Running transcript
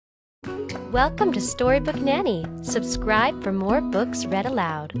Welcome to Storybook Nanny. Subscribe for more books read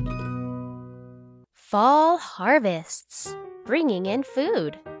aloud. Fall Harvests, Bringing in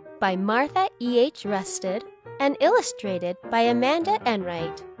Food by Martha E.H. Rusted and illustrated by Amanda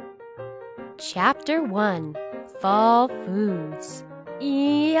Enright. Chapter 1, Fall Foods.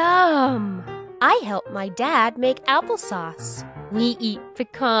 Yum! I help my dad make applesauce. We eat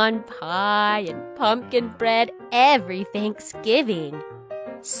pecan pie and pumpkin bread every Thanksgiving.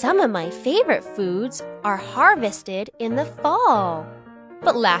 Some of my favorite foods are harvested in the fall.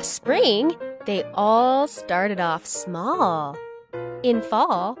 But last spring, they all started off small. In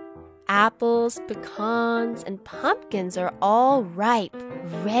fall, apples, pecans, and pumpkins are all ripe,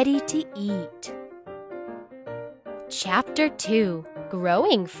 ready to eat. Chapter 2,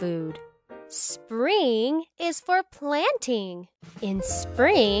 Growing Food. Spring is for planting. In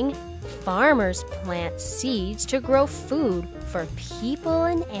spring, farmers plant seeds to grow food for people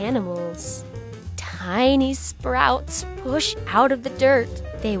and animals. Tiny sprouts push out of the dirt.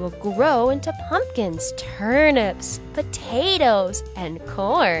 They will grow into pumpkins, turnips, potatoes, and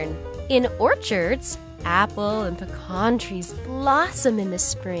corn. In orchards, apple and pecan trees blossom in the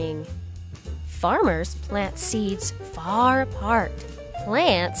spring. Farmers plant seeds far apart.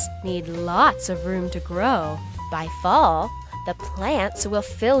 Plants need lots of room to grow. By fall, the plants will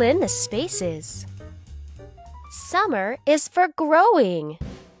fill in the spaces. Summer is for growing.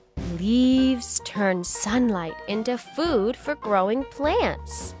 Leaves turn sunlight into food for growing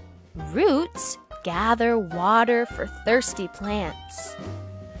plants. Roots gather water for thirsty plants.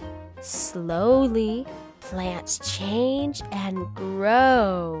 Slowly, plants change and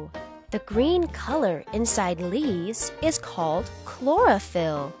grow. The green color inside leaves is called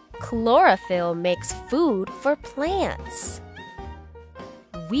chlorophyll. Chlorophyll makes food for plants.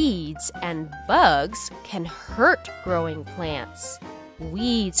 Weeds and bugs can hurt growing plants.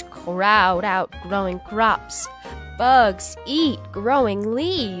 Weeds crowd out growing crops. Bugs eat growing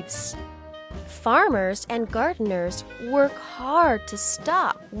leaves. Farmers and gardeners work hard to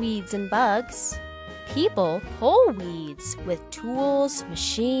stop weeds and bugs. People pull weeds with tools,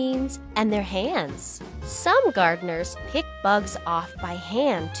 machines, and their hands. Some gardeners pick bugs off by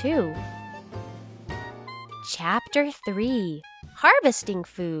hand, too. Chapter 3, Harvesting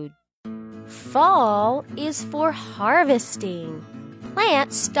Food. Fall is for harvesting.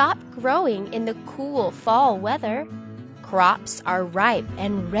 Plants stop growing in the cool fall weather. Crops are ripe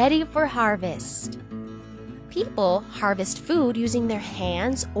and ready for harvest. People harvest food using their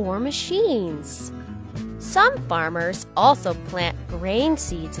hands or machines. Some farmers also plant grain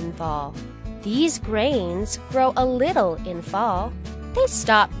seeds in fall. These grains grow a little in fall. They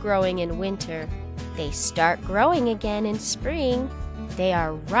stop growing in winter. They start growing again in spring. They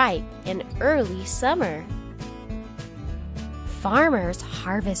are ripe in early summer. Farmers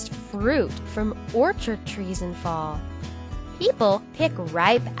harvest fruit from orchard trees in fall. People pick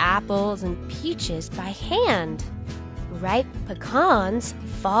ripe apples and peaches by hand. Ripe pecans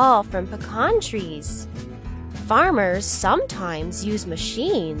fall from pecan trees. Farmers sometimes use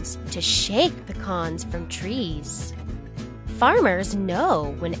machines to shake pecans from trees. Farmers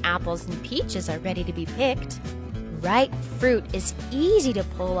know when apples and peaches are ready to be picked. Ripe fruit is easy to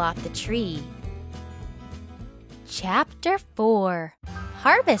pull off the tree. Chapter 4,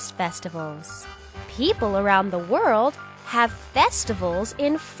 Harvest Festivals. People around the world have festivals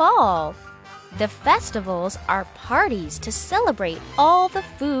in fall. The festivals are parties to celebrate all the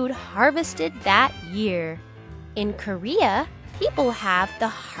food harvested that year. In Korea, people have the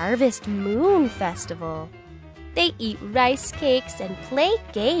Harvest Moon Festival. They eat rice cakes and play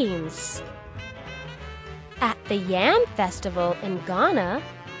games. At the Yam Festival in Ghana,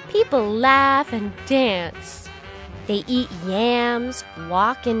 people laugh and dance. They eat yams,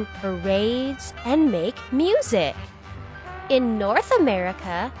 walk in parades, and make music. In North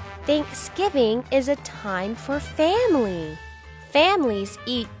America, Thanksgiving is a time for family. Families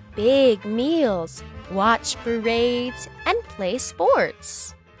eat big meals, watch parades, and play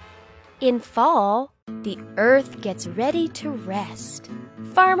sports. In fall, the earth gets ready to rest.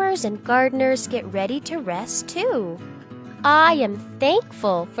 Farmers and gardeners get ready to rest too. I am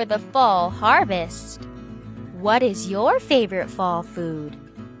thankful for the fall harvest. What is your favorite fall food?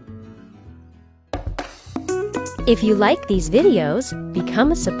 If you like these videos,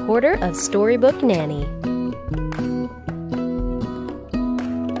 become a supporter of Storybook Nanny.